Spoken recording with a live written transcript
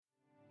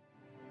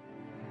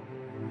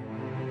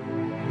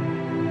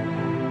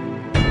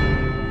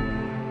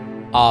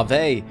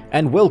Ave,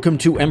 and welcome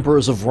to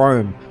Emperors of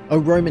Rome, a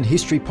Roman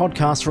history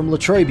podcast from La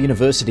Trobe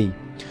University.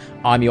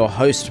 I'm your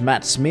host,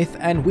 Matt Smith,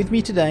 and with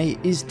me today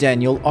is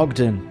Daniel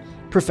Ogden,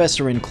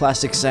 Professor in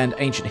Classics and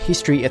Ancient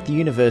History at the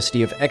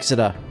University of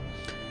Exeter.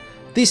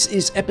 This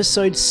is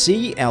episode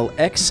CLXXI,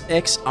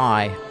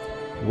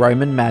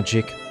 Roman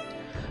Magic.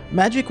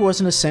 Magic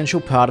was an essential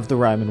part of the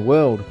Roman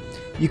world.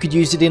 You could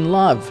use it in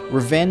love,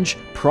 revenge,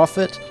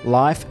 profit,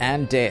 life,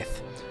 and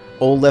death.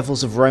 All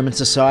levels of Roman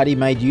society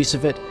made use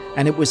of it,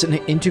 and it was an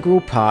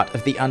integral part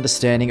of the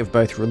understanding of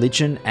both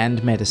religion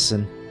and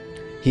medicine.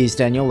 Here's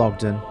Daniel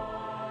Ogden.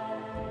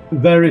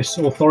 Various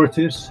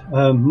authorities,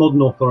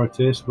 modern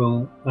authorities,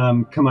 will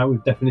come out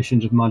with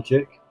definitions of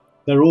magic.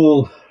 They're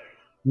all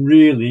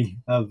really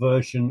a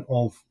version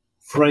of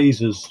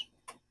Fraser's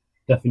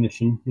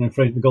definition,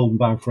 the Golden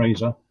Bough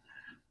Fraser,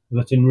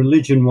 that in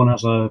religion one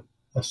has a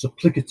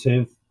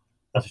supplicative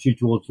attitude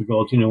towards the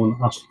gods, one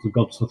asks the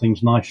gods for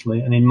things nicely,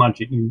 and in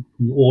magic you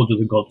order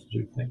the gods to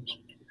do things.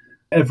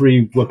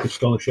 Every work of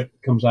scholarship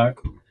that comes out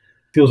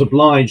feels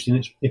obliged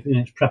in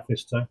its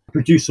preface to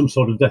produce some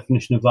sort of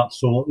definition of that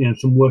sort,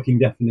 some working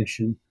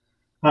definition.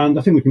 And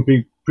I think we can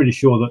be pretty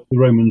sure that the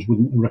Romans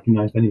wouldn't have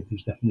recognised any of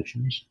these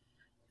definitions.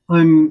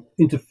 I'm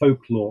into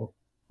folklore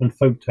and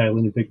folktale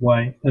in a big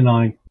way, and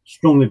I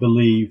strongly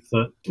believe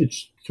that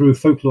it's through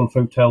folklore and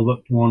folktale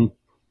that one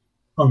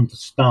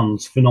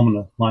understands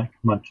phenomena like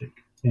magic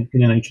in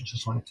an ancient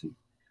society.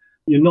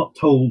 You're not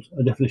told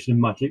a definition of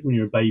magic when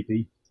you're a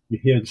baby, you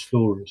hear the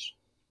stories.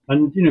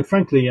 And,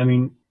 frankly,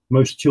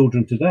 most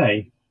children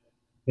today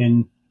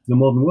in the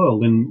modern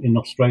world, in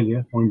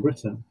Australia or in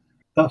Britain,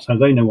 that's how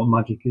they know what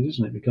magic is,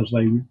 isn't it? Because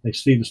they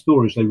see the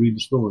stories, they read the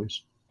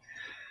stories.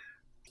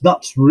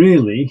 That's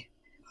really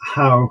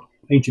how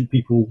ancient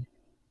people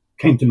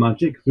came to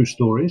magic, through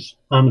stories.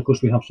 And, of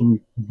course, we have some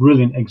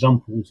brilliant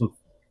examples of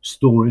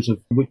stories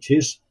of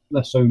witches,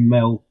 less so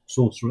male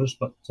sorcerers,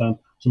 but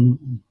some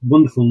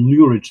wonderful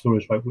lurid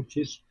stories about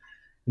witches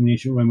in the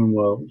ancient Roman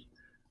world.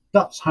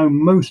 That's how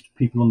most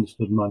people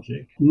understood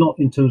magic, not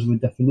in terms of a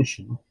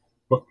definition,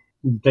 but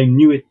they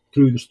knew it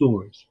through the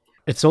stories.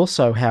 It's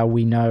also how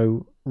we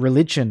know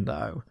religion,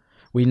 though.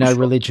 We know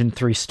religion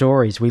through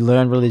stories. We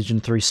learn religion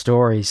through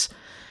stories.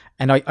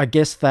 And I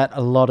guess that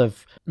a lot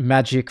of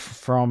magic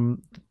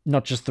from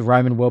not just the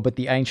Roman world, but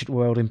the ancient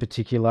world in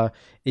particular,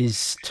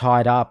 is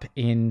tied up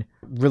in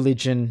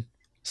religion.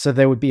 So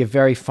there would be a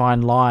very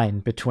fine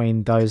line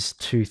between those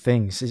two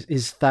things.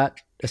 Is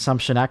that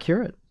assumption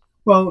accurate?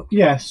 Well,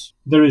 yes,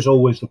 there is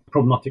always a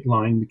problematic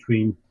line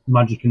between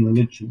magic and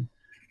religion.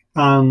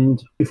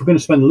 And if we're going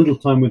to spend a little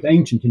time with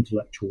ancient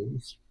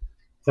intellectuals,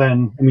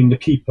 then, the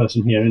key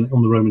person here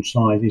on the Roman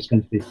side is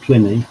going to be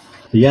Pliny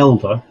the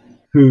Elder,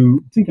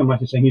 who, I think I might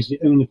be saying, he's the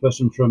only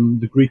person from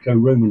the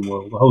Greco-Roman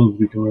world, the whole of the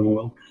Greco-Roman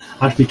world,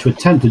 actually to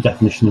attempt a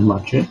definition of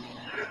magic,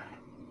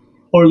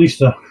 or at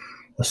least a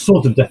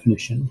sort of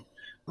definition.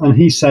 And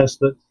he says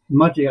that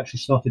magic actually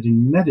started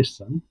in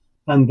medicine,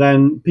 and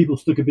then people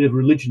stuck a bit of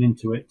religion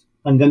into it,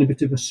 and then a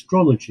bit of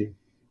astrology.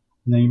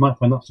 You might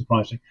find that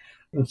surprising.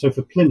 And so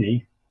for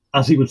Pliny,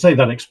 as he would say,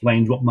 that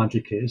explains what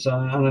magic is,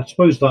 and I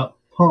suppose that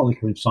partly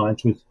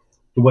coincides with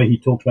the way he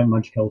talked about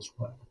magic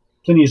elsewhere.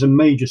 Pliny is a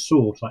major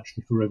source,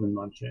 actually, for Roman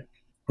magic,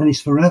 and he's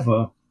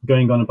forever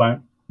going on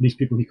about these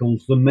people he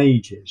calls the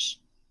mages,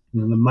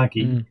 the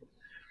magi.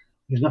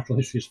 His natural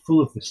history is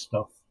full of this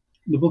stuff.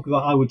 The bulk of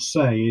that, I would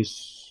say,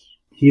 is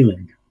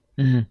healing.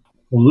 Or the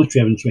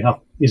literary evidence we have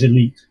is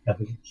elite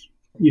evidence.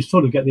 You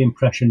sort of get the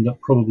impression that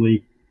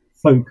probably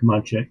folk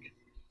magic,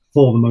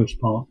 for the most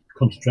part,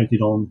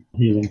 concentrated on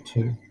healing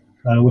too.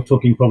 We're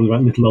talking probably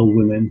about little old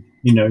women,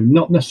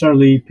 not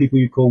necessarily people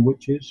you call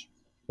witches,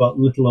 but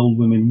little old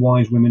women,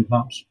 wise women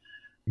perhaps,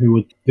 who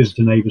would visit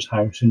a neighbour's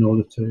house in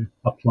order to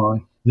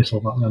apply this or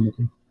that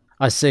remedy.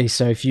 I see.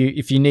 So if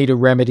you need a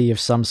remedy of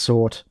some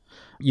sort,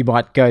 you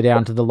might go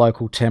down to the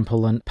local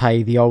temple and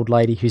pay the old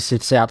lady who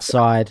sits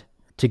outside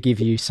to give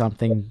you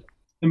something.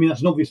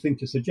 That's an obvious thing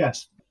to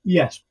suggest.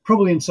 Yes,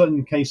 probably in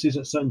certain cases,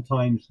 at certain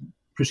times,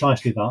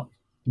 precisely that,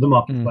 the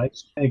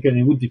marketplace. Again,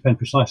 it would depend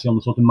precisely on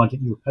the sort of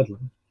magic you're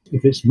peddling.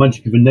 If it's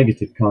magic of a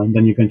negative kind,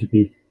 then you're going to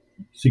be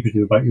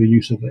secretive about your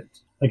use of it.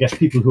 I guess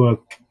people who are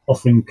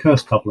offering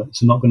curse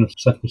tablets are not going to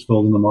set up a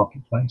stall in the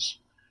marketplace.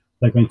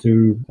 They're going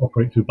to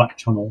operate through back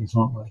channels,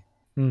 aren't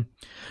they?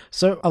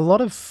 So a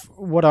lot of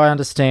what I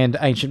understand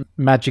ancient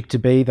magic to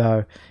be,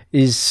 though,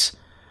 is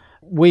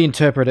we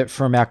interpret it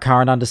from our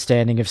current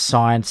understanding of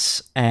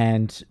science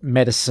and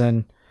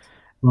medicine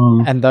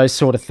and those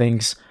sort of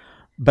things.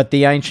 But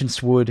the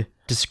ancients would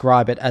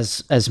describe it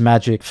as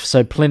magic.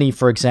 So Pliny,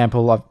 for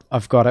example,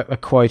 I've got a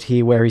quote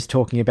here where he's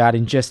talking about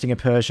ingesting a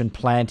Persian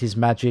plant is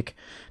magic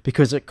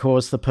because it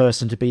caused the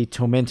person to be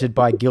tormented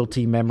by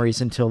guilty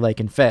memories until they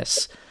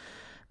confess.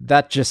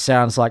 That just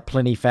sounds like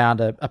Pliny found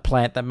a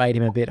plant that made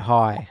him a bit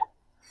high.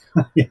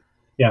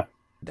 Yeah.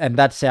 And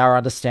that's our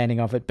understanding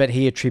of it, but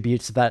he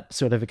attributes that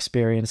sort of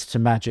experience to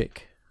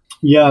magic.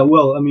 Yeah,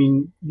 well,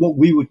 what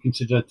we would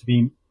consider to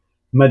be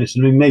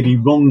medicine, maybe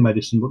wrong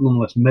medicine, but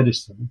nonetheless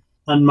medicine,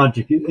 and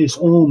magic. It's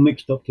all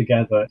mixed up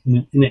together in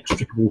an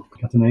inextricable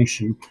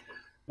concatenation.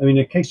 I mean,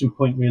 a case in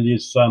point really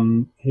is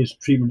his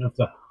treatment of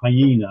the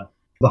hyena.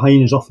 The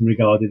hyena is often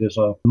regarded as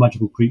a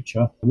magical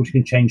creature which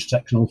can change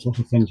sex and all sorts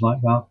of things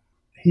like that.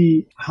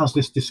 He has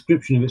this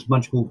description of its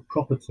magical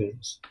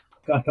properties.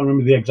 I can't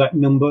remember the exact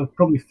number,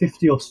 probably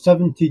 50 or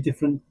 70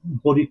 different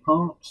body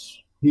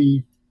parts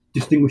he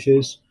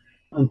distinguishes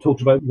and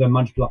talks about their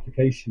magical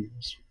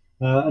applications.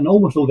 And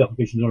almost all the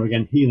applications are,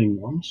 again, healing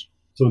ones.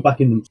 So we're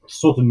back in the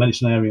sort of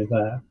medicine area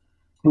there.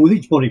 And with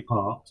each body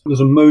part, there's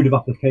a mode of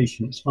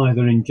application. It's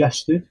either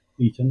ingested,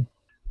 eaten,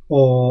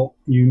 or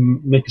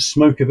you make a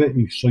smoke of it,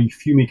 so you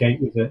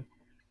fumigate with it,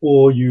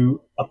 or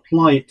you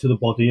apply it to the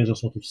body as a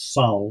sort of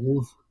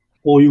salve,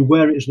 or you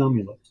wear it as an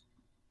amulet.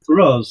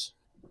 For us,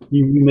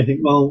 you may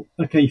think, well,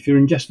 okay, if you're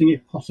ingesting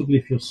it, possibly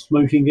if you're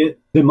smoking it,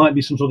 there might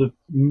be some sort of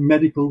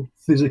medical,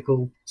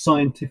 physical,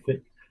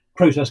 scientific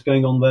process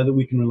going on there that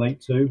we can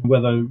relate to,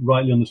 whether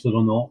rightly understood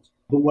or not.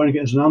 But wearing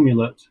it as an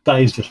amulet,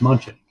 that is just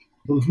magic.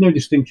 But there's no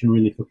distinction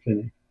really for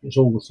Pliny. It's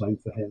all the same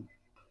for him.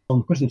 On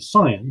the question of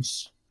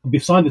science,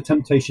 beside the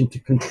temptation to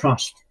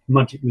contrast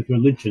magic with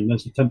religion,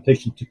 there's the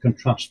temptation to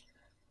contrast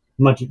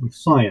magic with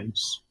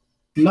science.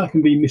 And that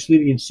can be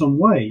misleading in some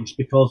ways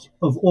because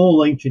of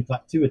all ancient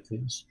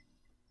activities,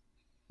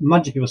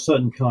 magic of a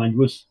certain kind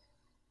was,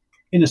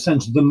 in a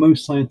sense, the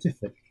most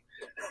scientific.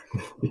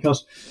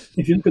 Because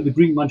if you look at the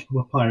Greek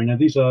magical papyri, now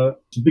it's a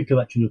big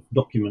collection of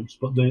documents,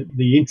 but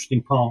the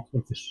interesting part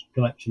of this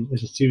collection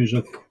is a series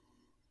of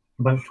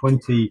about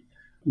 20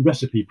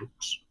 recipe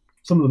books,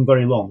 some of them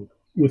very long,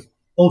 with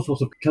all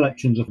sorts of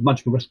collections of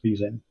magical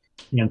recipes in.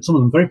 Again, some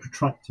of them very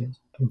protracted,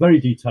 very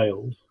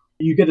detailed.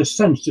 You get a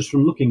sense just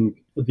from looking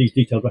at these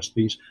detailed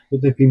recipes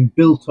that they've been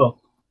built up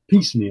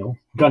piecemeal,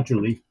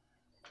 gradually,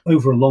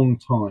 over a long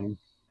time.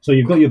 So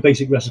you've got your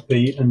basic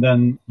recipe, and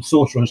then the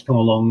sorcerer has come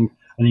along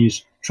and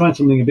he's tried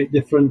something a bit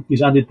different.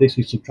 He's added this,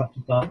 he's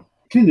subtracted that.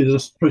 Clearly,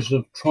 there's a process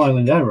of trial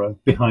and error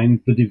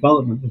behind the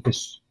development of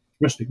this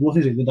recipe. What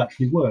is it that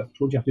actually works?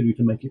 What do you have to do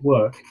to make it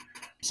work?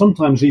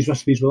 Sometimes these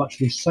recipes will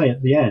actually say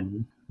at the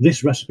end,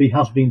 this recipe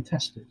has been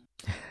tested.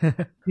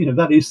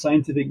 That is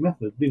scientific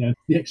method, the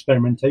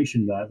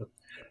experimentation there,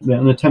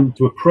 an attempt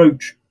to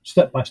approach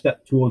step by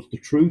step towards the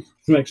truth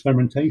through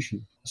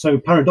experimentation. So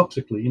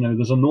paradoxically,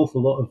 there's an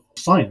awful lot of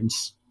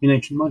science in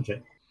ancient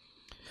magic.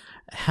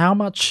 How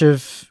much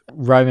of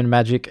Roman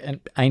magic and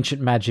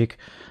ancient magic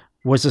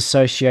was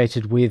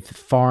associated with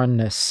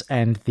foreignness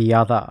and the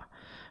other?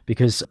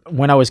 Because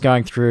when I was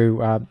going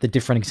through the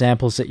different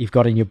examples that you've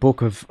got in your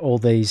book of all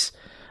these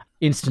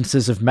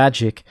instances of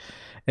magic,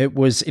 it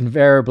was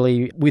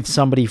invariably with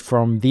somebody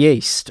from the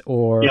East,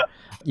 or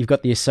you've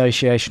got the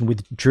association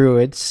with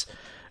Druids.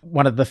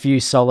 One of the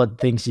few solid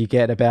things you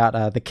get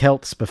about the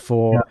Celts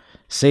before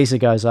Caesar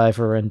goes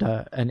over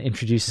and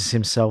introduces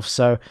himself.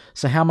 So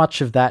how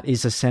much of that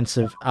is a sense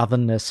of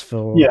otherness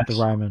for the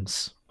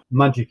Romans?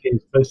 Magic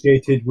is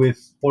associated with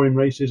foreign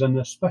races, and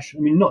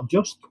especially, not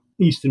just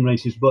Eastern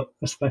races, but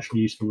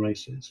especially Eastern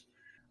races.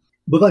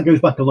 But that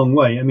goes back a long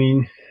way.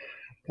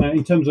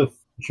 In terms of,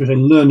 should I say,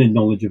 learned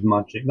knowledge of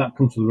magic, that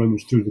comes to the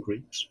Romans through the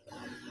Greeks.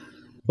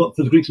 But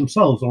for the Greeks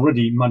themselves,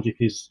 already magic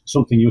is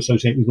something you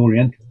associate with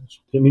Orientals.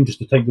 Just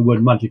to take the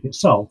word magic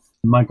itself,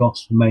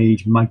 magos,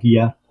 mage,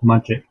 magia,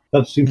 magic,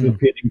 that seems to have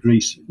appeared in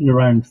Greece in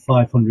around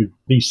 500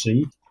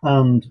 BC,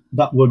 and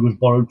that word was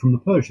borrowed from the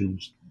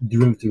Persians,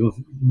 derivative of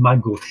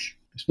magush.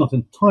 It's not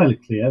entirely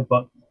clear,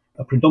 but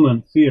a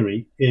predominant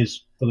theory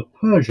is for the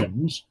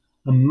Persians,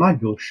 a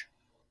magush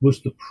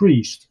was the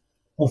priest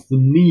of the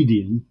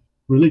Median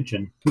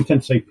religion. We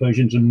tend to say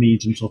Persians and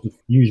Medes and sort of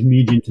use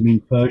Median to mean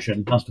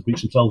Persian, as the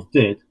Greeks themselves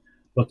did,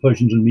 but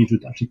Persians and Medes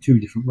were actually two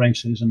different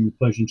races, and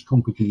the Persians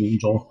conquered the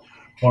Medes, or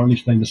at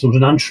least there was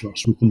an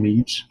Anschluss with the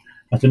Medes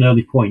at an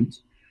early point.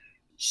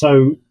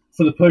 So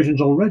for the Persians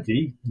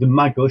already, the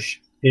magush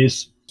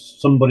is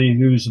somebody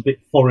who's a bit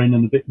foreign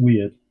and a bit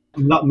weird.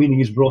 And that meaning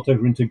is brought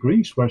over into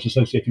Greece, where it's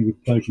associated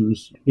with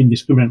Persians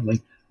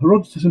indiscriminately.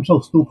 Herodotus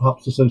himself still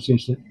perhaps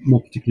associates it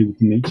more particularly with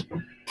the Medes.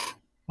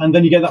 And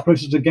then you get that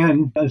process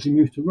again as you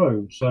move to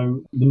Rome.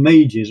 So the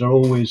mages are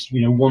always,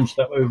 one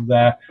step over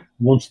there,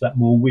 one step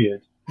more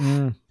weird.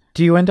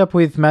 Do you end up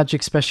with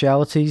magic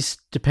specialities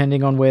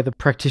depending on where the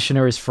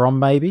practitioner is from,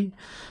 maybe?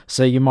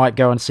 So you might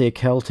go and see a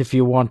Celt if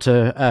you want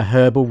a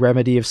herbal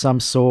remedy of some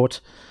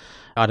sort.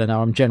 I don't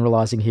know, I'm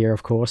generalizing here,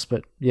 of course,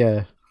 but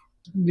yeah.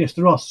 Yes,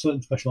 there are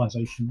certain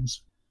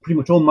specializations. Pretty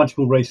much all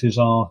magical races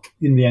are,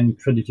 in the end,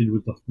 credited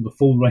with the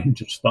full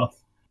range of stuff.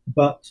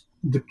 But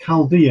the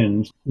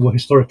Chaldeans were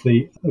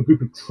historically a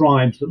group of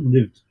tribes that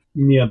lived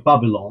near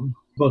Babylon.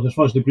 But as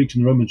far as the Greeks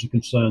and the Romans are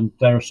concerned,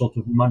 they're a sort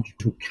of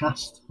magical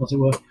caste, as it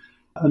were.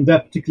 And they're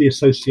particularly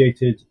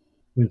associated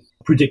with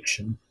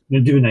prediction,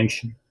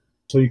 divination.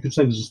 So you could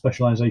say there's a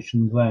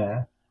specialization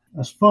there.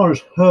 As far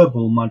as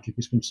herbal magic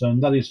is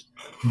concerned, that is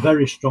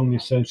very strongly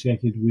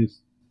associated with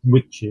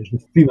witches,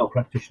 with female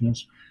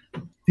practitioners.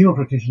 Female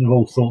practitioners of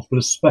all sorts, but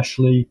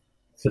especially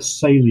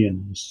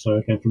Thessalians. So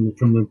again,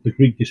 from the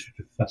Greek district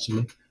of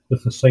Thessaly, the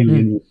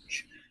Thessalian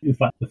witch. In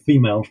fact, the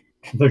female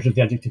conversion of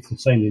the adjective for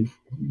salient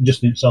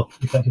just in itself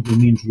effectively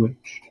means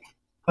witch.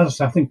 As I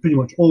say, I think pretty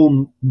much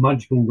all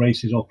magical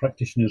races or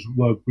practitioners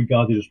were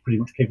regarded as pretty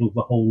much capable of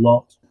the whole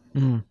lot.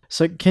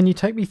 So can you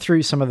take me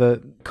through some of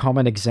the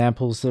common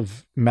examples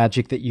of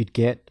magic that you'd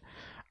get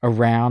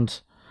around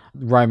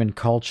Roman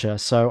culture?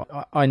 So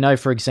I know,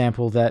 for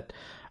example, that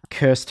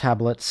curse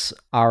tablets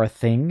are a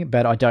thing,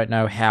 but I don't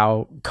know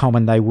how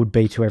common they would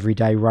be to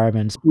everyday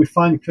Romans. We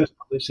find curse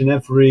tablets in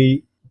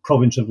every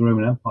province of the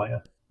Roman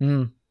Empire.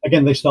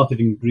 Again, they started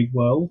in the Greek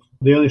world.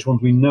 The earliest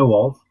ones we know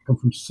of come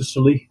from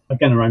Sicily,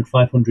 again around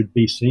 500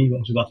 BC.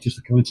 Obviously, that's just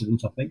a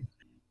coincidence, I think.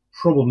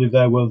 Probably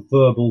there were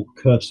verbal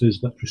curses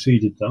that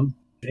preceded them.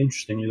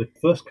 Interestingly, the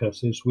first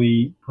curses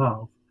we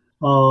have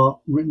are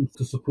written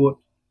to support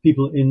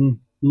people in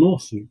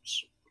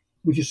lawsuits,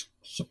 which is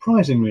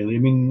surprising, really. I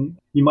mean,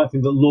 you might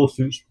think that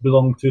lawsuits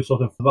belong to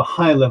sort of a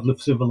higher level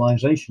of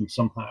civilization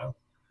somehow.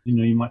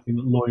 You might think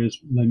that lawyers,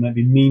 they might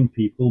be mean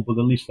people, but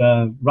at least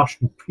they're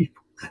rational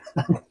people.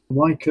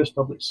 Why curse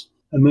tablets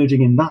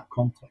emerging in that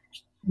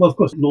context? Well, of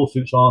course,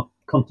 lawsuits are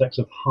contexts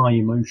of high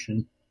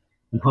emotion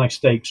and high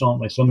stakes,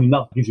 aren't they? So, I mean,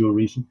 that gives you a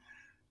reason.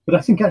 But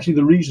I think actually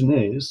the reason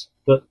is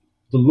that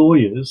the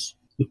lawyers,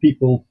 the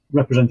people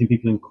representing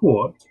people in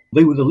court,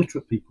 they were the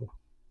literate people.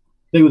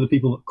 They were the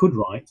people that could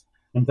write,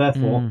 and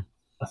therefore,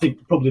 I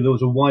think probably there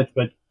was a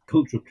widespread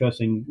culture of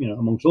cursing,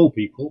 amongst all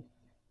people.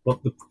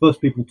 But the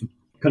first people to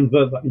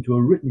convert that into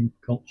a written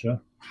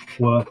culture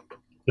were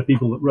the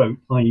people that wrote,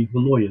 i.e., the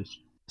lawyers.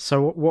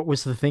 So what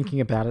was the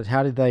thinking about it?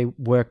 How did they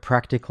work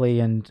practically,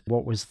 and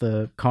what was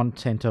the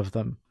content of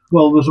them?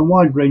 Well, there's a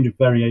wide range of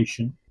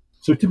variation.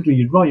 So typically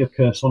you'd write your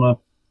curse on a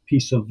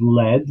piece of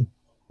lead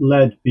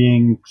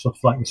being sort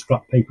of like the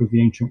scrap paper of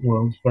the ancient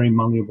world, very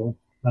malleable,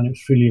 and it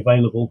was freely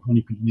available, and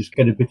you could just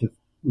get a bit of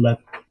lead,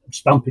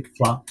 stamp it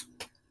flat,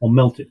 or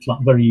melt it flat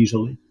very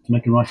easily to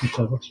make a writing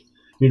surface.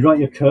 You'd write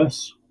your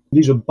curse.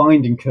 These are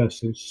binding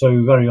curses,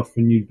 so very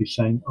often you'd be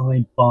saying,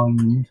 I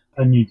bind,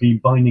 and you'd be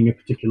binding a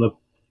particular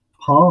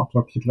part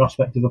or a particular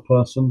aspect of a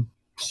person.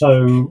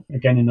 So,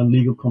 again, in a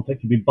legal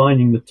context, you'd be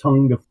binding the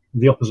tongue of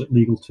the opposite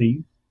legal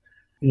team.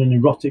 In an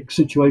erotic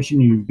situation,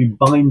 you'd be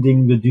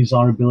binding the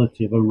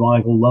desirability of a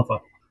rival lover.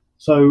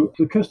 So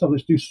the curse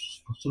tablets do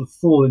sort of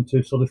fall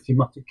into sort of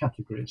thematic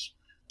categories.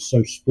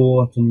 So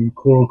sport and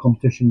choral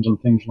competitions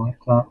and things like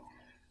that.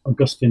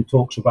 Augustine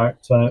talks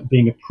about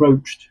being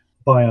approached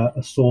by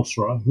a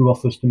sorcerer who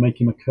offers to make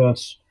him a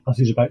curse as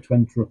he's about to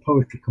enter a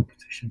poetry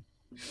competition.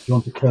 You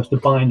want a curse to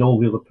bind all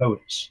the other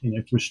poets,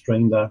 to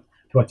restrain their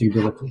poetic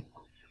ability.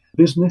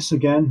 Business,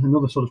 again,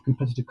 another sort of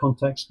competitive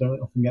context. They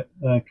often get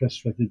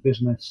curses related to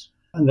business.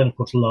 And then, of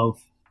course,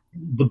 love.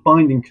 The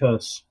binding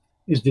curse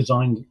is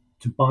designed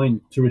to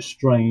bind, to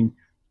restrain,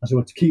 as it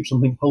were, to keep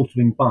something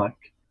faltering back.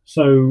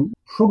 So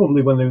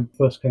probably when they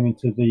first came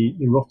into the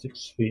erotic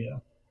sphere,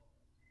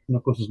 and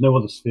of course there's no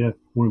other sphere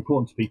more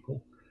important to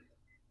people,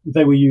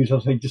 they were used,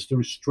 as I say, just to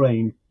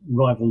restrain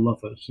rival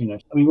lovers.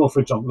 For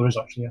example, there is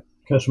actually a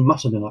curse from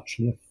Macedon,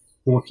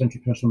 a 4th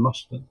century curse from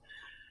Macedon,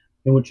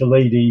 in which a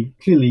lady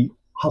clearly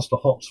has the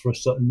hots for a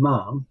certain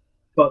man,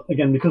 but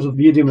again, because of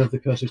the idiom of the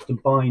curse is to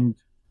bind,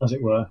 as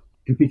it were,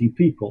 competing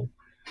people,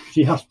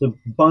 she has to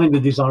bind the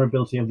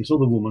desirability of this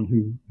other woman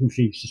who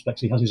she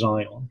suspects he has his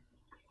eye on.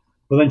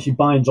 But then she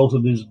binds also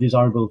the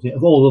desirability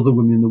of all other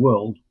women in the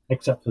world,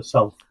 except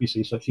herself, you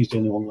see, so she's the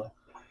only one there.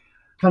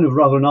 Kind of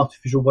rather an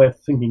artificial way of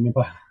thinking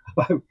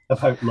about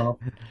love.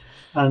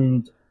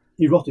 And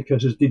erotic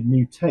curses did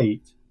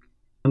mutate,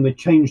 and they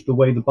changed the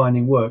way the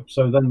binding worked.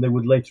 So then they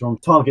would later on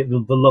target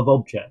the love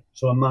object.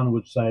 So a man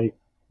would say,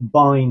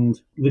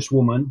 bind this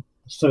woman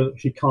so that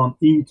she can't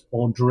eat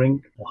or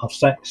drink or have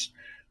sex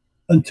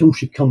until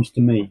she comes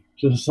to me.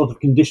 So there's a sort of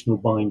conditional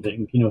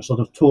binding, a sort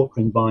of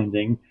torturing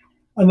binding.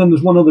 And then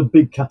there's one other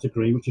big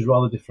category, which is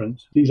rather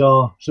different. These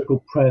are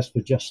so-called prayers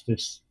for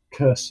justice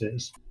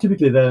curses.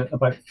 Typically they're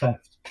about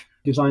theft,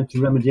 designed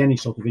to remedy any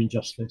sort of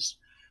injustice.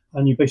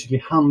 And you basically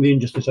hand the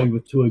injustice over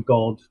to a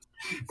god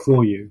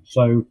for you.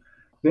 So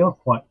they are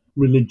quite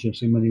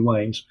religious in many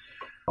ways.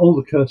 All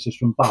the curses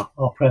from Bath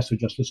are prayers for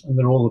justice, and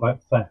they're all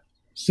about theft,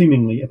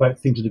 seemingly about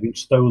things that have been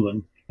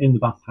stolen in the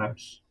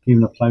bathhouse.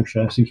 Even a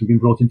ploughshare seems to have been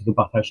brought into the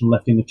bathhouse and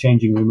left in the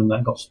changing room, and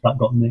that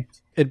got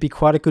nicked. It'd be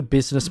quite a good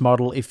business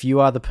model if you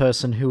are the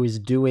person who is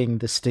doing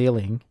the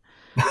stealing,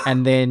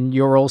 and then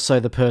you're also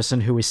the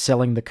person who is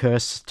selling the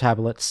curse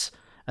tablets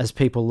as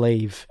people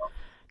leave.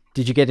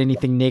 Did you get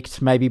anything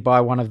nicked, maybe by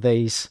one of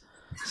these?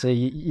 So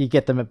you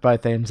get them at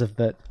both ends of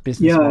the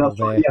business model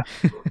there. Right,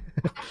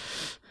 yeah.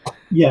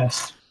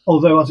 Yes,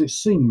 although as it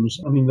seems,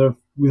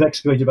 we've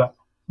excavated about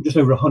just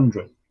over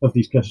 100 of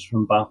these curses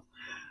from Bath.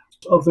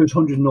 Of those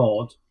 100 and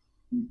odd,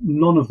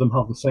 none of them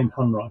have the same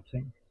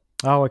handwriting.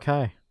 Oh,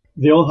 okay.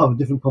 They all have a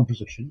different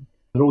composition.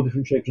 They're all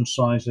different shapes and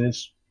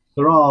sizes.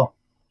 There are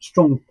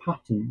strong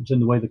patterns in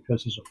the way the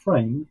curses are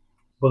framed,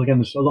 but again,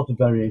 there's a lot of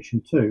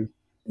variation too.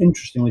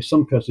 Interestingly,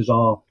 some curses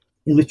are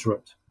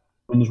illiterate.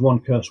 And there's one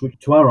curse which,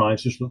 to our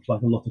eyes, just looks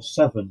like a lot of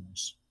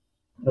sevens.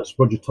 That's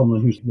Roger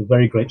Tomlin, who's the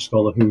very great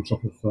scholar who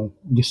sort of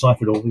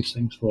deciphered all these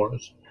things for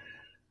us.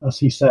 as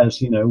he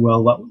says,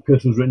 well, that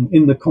curse was written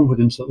in the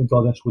confidence that the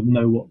goddess would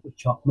know what the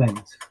chap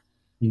meant.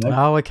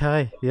 Oh,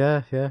 okay.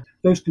 Yeah, yeah.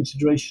 Those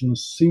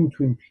considerations seem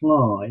to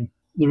imply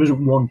there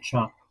isn't one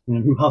chap,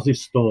 who has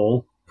his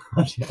stall,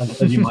 as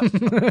you might,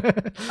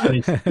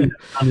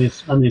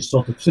 and is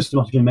sort of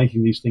systematically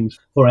making these things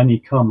for any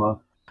comer.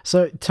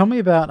 So tell me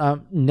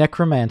about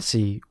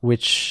necromancy,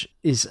 which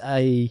is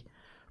a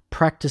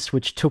practice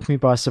which took me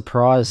by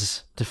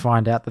surprise to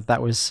find out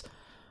that was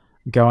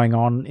going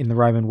on in the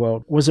Roman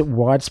world. Was it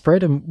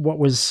widespread, and what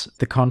was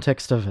the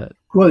context of it?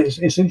 Well, it's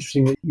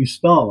interesting that you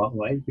start that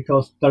way,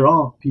 because there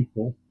are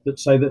people that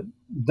say that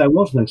there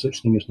was no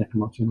such thing as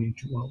necromancy in the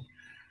ancient world.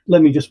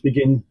 Let me just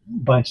begin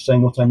by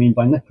saying what I mean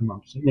by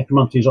necromancy.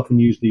 Necromancy is often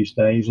used these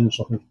days in a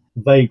sort of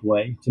vague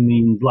way to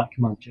mean black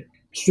magic.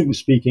 Strictly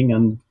speaking,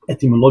 and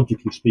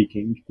etymologically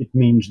speaking, it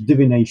means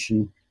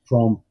divination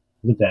from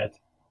the dead.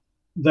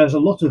 There's a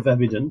lot of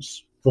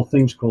evidence for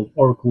things called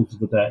oracles of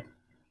the dead,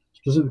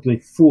 specifically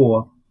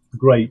 4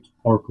 great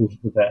oracles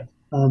of the dead.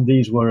 And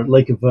these were at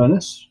Lake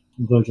Avernus.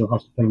 Virgil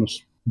has the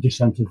famous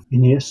descent of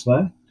Aeneas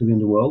there to the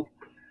underworld.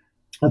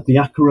 At the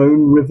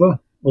Acheron River,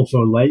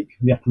 also a lake,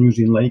 the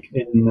Acherusian Lake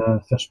in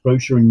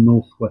Thesprotia in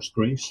northwest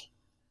Greece.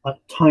 At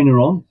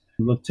Tyneron,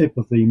 the tip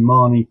of the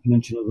Marni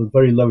Peninsula, the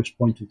very lowest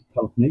point of the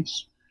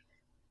Peloponnese.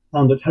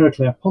 And at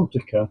Heraclea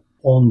Pontica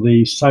on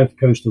the south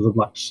coast of the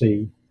Black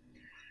Sea.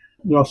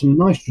 There are some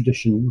nice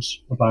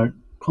traditions about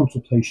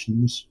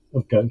consultations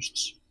of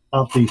ghosts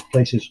at these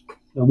places,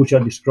 which I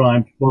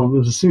described. Well,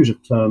 there's a series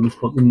of terms,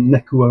 but the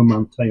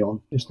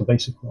nekuomanteon is the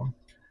basic one.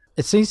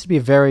 It seems to be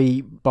a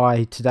very,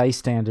 by today's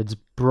standards,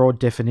 broad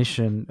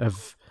definition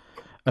of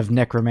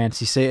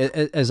necromancy. See,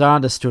 as I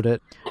understood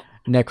it,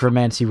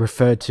 necromancy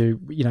referred to,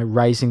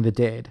 raising the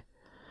dead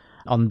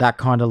on that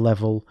kind of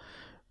level.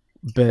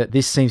 But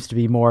this seems to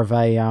be more of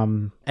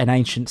an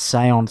ancient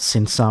seance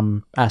in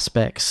some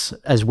aspects,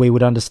 as we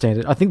would understand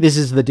it. I think this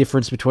is the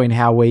difference between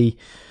how we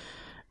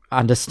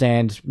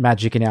understand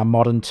magic in our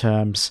modern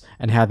terms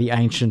and how the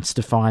ancients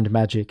defined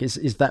magic.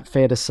 Is that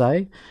fair to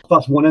say?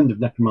 That's one end of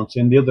necromancy,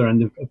 and the other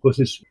end, of course,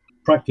 is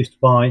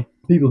practiced by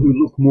people who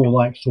look more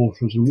like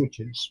sorcerers and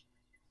witches.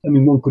 I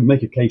mean, one could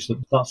make a case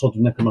that that sort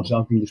of necromancy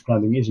I've been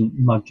describing isn't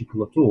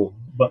magical at all.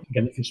 But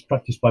again, if it's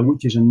practiced by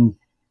witches and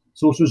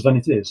sorcerers, then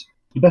it is.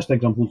 The best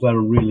examples there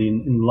are really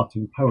in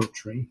Latin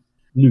poetry.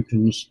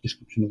 Lucan's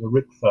description of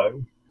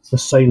Eryctho,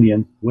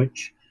 Thessalian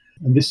witch.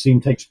 And this scene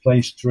takes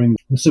place during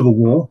the civil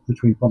war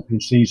between Pompey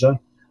and Caesar.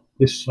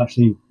 This is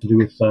actually to do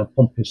with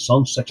Pompey's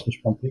son, Sextus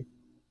Pompey.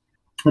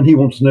 And he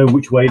wants to know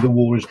which way the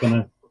war is going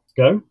to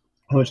go,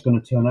 how it's going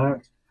to turn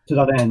out. To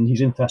that end,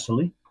 he's in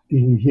Thessaly.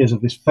 He hears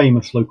of this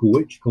famous local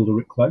witch called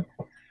Eryctho.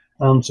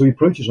 And so he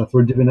approaches her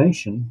for a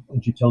divination,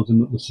 and she tells him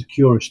that the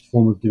securest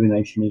form of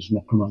divination is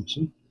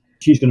necromancy.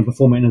 She's going to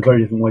perform it in a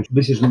very different way.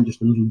 This isn't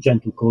just a little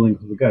gentle calling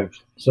of the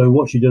ghost. So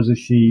what she does is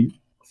she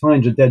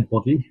finds a dead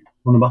body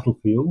on a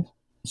battlefield,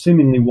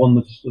 seemingly one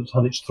that's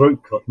had its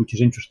throat cut, which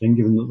is interesting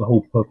given that the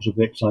whole purpose of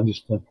the exercise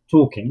is to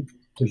talking.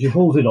 So she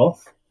hauls it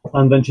off,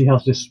 and then she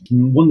has this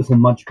wonderful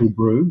magical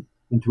brew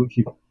into which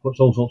she puts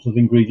all sorts of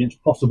ingredients,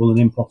 possible and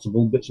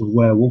impossible, bits of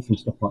werewolf and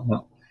stuff like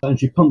that. And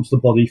she pumps the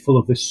body full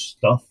of this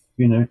stuff,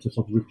 to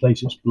sort of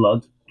replace its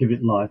blood, give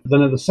it life.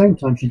 Then at the same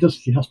time, she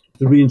has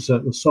to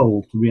reinsert the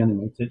soul to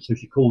reanimate it. So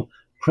she called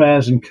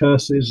prayers and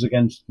curses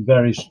against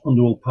various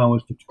underworld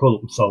powers to call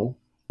up the soul.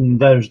 And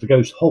there's the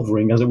ghost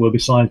hovering, as it were,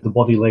 beside the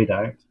body laid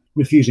out,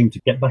 refusing to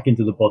get back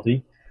into the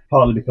body,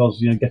 partly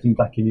because, getting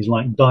back in is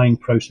like dying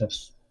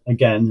process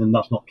again, and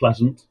that's not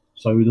pleasant,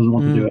 so he doesn't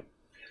want to do it.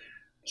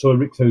 So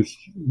Eryctho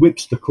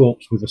whips the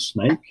corpse with a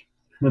snake,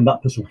 and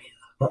that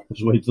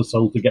persuades the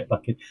soul to get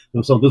back in.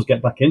 The soul does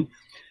get back in,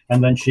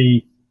 and then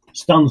she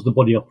stands the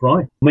body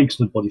upright, makes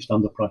the body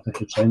stand upright, I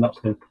should say, and that's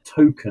the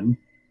token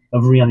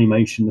of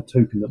reanimation, the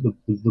token that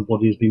the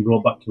body has been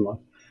brought back to life.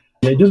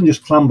 And it doesn't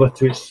just clamber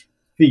to its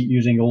feet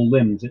using all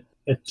limbs.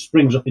 It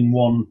springs up in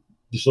one,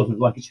 just sort of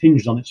like it's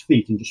hinged on its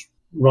feet and just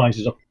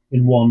rises up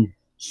in one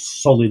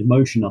solid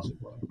motion, as it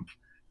were.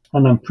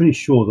 And I'm pretty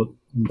sure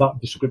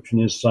that description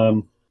is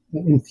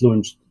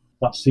influenced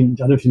that scene.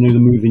 I don't know if you know the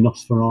movie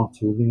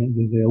Nosferatu,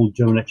 the old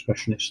German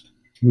expressionist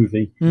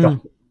movie.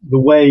 The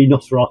way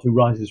Nosferatu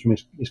rises from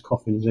his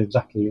coffin is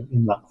exactly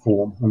in that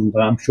form, and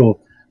I'm sure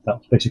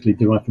that's basically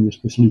derived from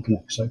this Lucan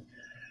episode.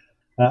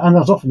 And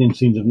as often in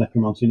scenes of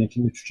necromancy in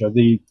ancient literature,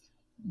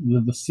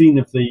 the scene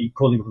of the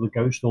calling of the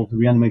ghost or the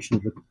reanimation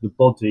of the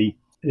body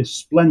is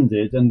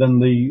splendid, and then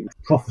the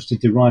prophecy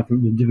derived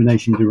from the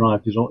divination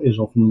derived is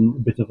often a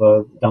bit of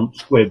a damp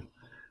squib.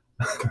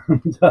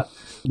 And,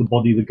 the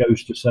body, the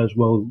ghost, just says,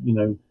 well,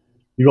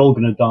 you're all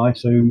going to die,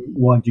 so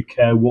why do you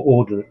care what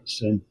order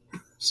it's in?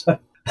 So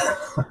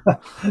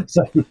that's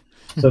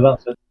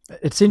it.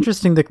 It's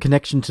interesting, the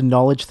connection to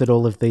knowledge that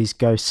all of these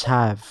ghosts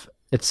have.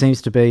 It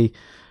seems to be,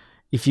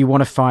 if you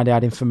want to find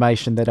out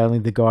information that only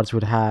the gods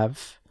would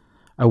have,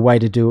 a way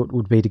to do it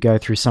would be to go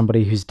through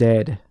somebody who's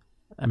dead.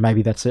 And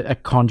maybe that's a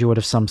conduit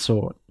of some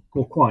sort.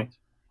 Well,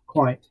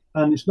 quite.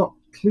 And it's not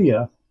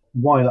clear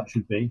why that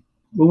should be.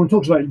 When one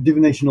talks about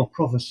divination or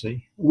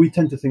prophecy, we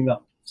tend to think that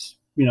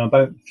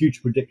about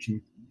future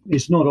prediction.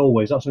 It's not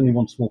always. That's only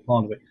one small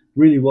part of it.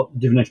 Really, what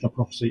divination or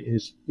prophecy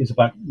is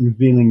about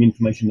revealing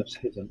information that's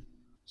hidden.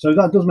 So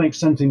that does make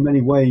sense in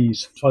many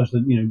ways as far as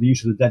the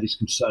use of the dead is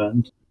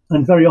concerned.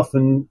 And very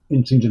often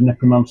in terms of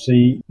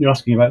necromancy, you're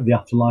asking about the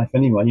afterlife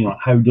anyway.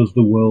 How does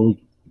the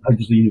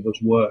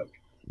universe work?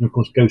 And of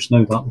course, ghosts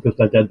know that because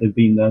they're dead, they've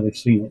been there, they've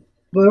seen it.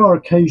 But there are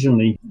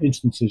occasionally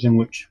instances in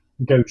which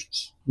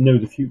ghosts know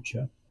the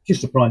future. Which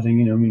is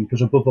surprising,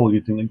 because above all,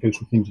 you'd think that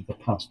ghosts are things of the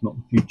past, not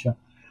the future.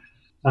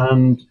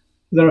 And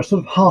there are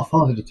sort of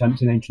half-hearted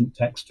attempts in ancient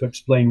texts to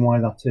explain why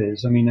that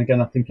is.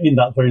 Again, I think in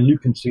that very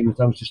Lucan scene that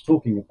I was just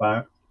talking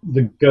about,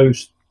 the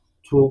ghost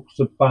talks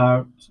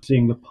about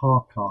seeing the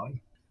Parcae,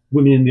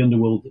 women in the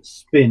underworld that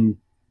spin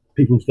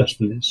people's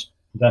destinies.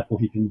 Therefore,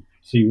 he can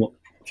see what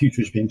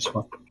future is being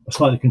spun. A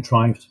slightly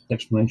contrived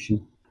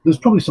explanation. There's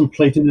probably some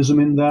Platonism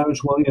in there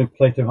as well.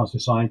 Plato has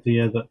this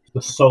idea that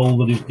the soul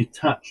that is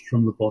detached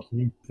from the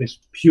body is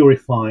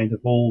purified of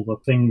all the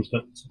things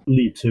that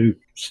lead to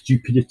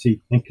stupidity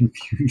and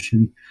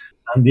confusion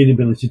and the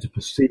inability to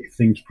perceive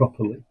things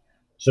properly.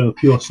 So a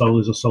pure soul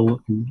is a soul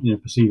that can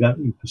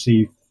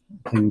perceive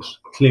things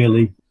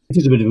clearly. It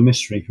is a bit of a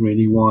mystery,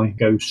 really, why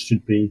ghosts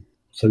should be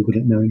so good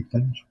at knowing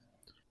things.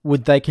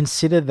 Would they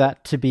consider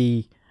that to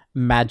be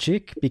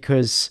magic?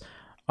 Because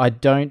I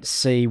don't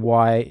see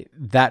why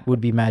that would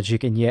be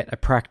magic, and yet a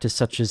practice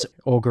such as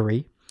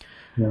augury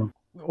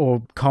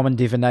or common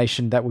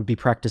divination that would be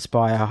practiced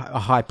by a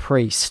high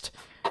priest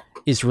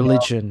is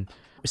religion. Yeah.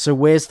 So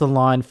where's the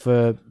line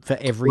for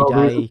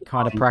everyday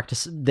kind of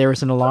practice? There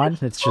isn't a line?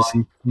 It's just...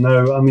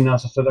 No,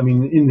 as I said,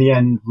 in the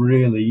end,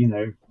 really, you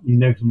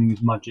know something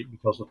is magic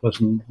because the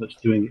person that's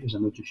doing it is a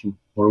magician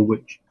or a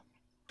witch.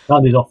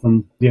 That is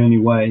often the only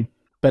way.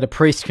 But a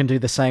priest can do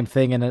the same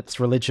thing and it's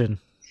religion.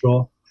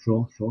 Sure.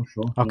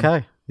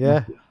 Okay,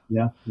 yeah.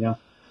 Yeah.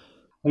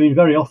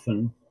 Very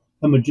often,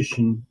 a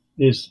magician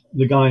is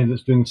the guy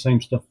that's doing the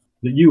same stuff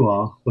that you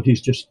are, but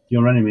he's just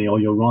your enemy or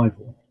your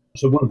rival.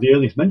 So one of the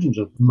earliest mentions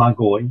of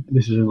magoi,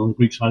 this is on the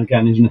Greek side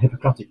again, is in the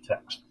Hippocratic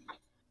text.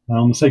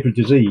 On the sacred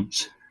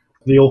disease,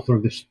 the author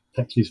of this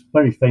text is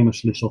very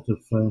famously sort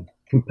of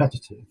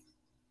competitive.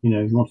 He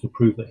wants to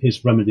prove that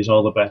his remedies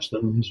are the best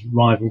and his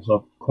rivals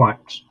are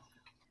quacks.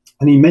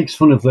 And he makes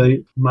fun of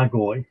the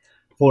magoi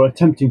for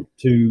attempting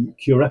to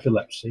cure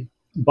epilepsy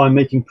by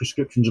making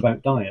prescriptions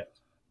about diet.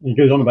 And he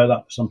goes on about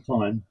that for some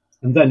time.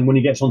 And then when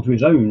he gets onto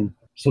his own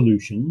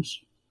solutions,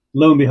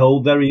 lo and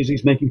behold, there he is,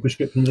 he's making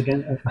prescriptions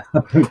again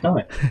about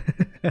diet.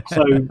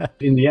 So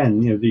in the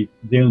end,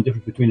 the only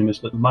difference between them is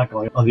that the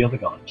magi are the other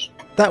guys.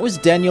 That was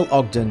Daniel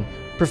Ogden,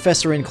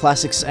 Professor in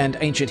Classics and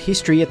Ancient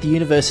History at the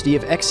University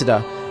of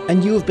Exeter,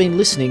 and you have been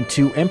listening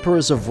to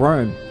Emperors of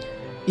Rome.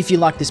 If you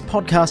like this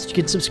podcast, you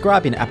can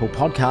subscribe in Apple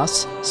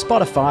Podcasts,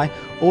 Spotify,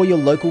 or your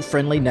local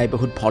friendly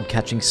neighbourhood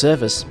podcatching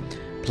service.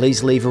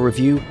 Please leave a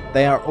review,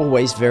 they are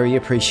always very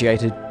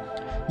appreciated.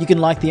 You can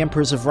like the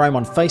Emperors of Rome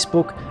on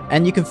Facebook,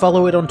 and you can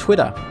follow it on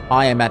Twitter.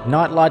 I am at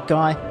Nightlight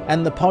Guy,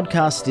 and the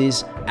podcast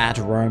is at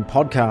Rome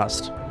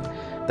Podcast.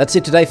 That's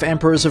it today for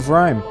Emperors of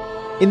Rome.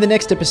 In the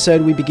next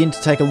episode, we begin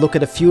to take a look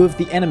at a few of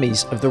the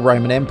enemies of the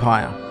Roman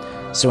Empire.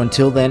 So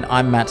until then,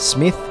 I'm Matt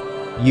Smith,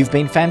 you've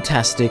been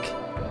fantastic,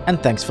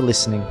 and thanks for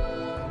listening.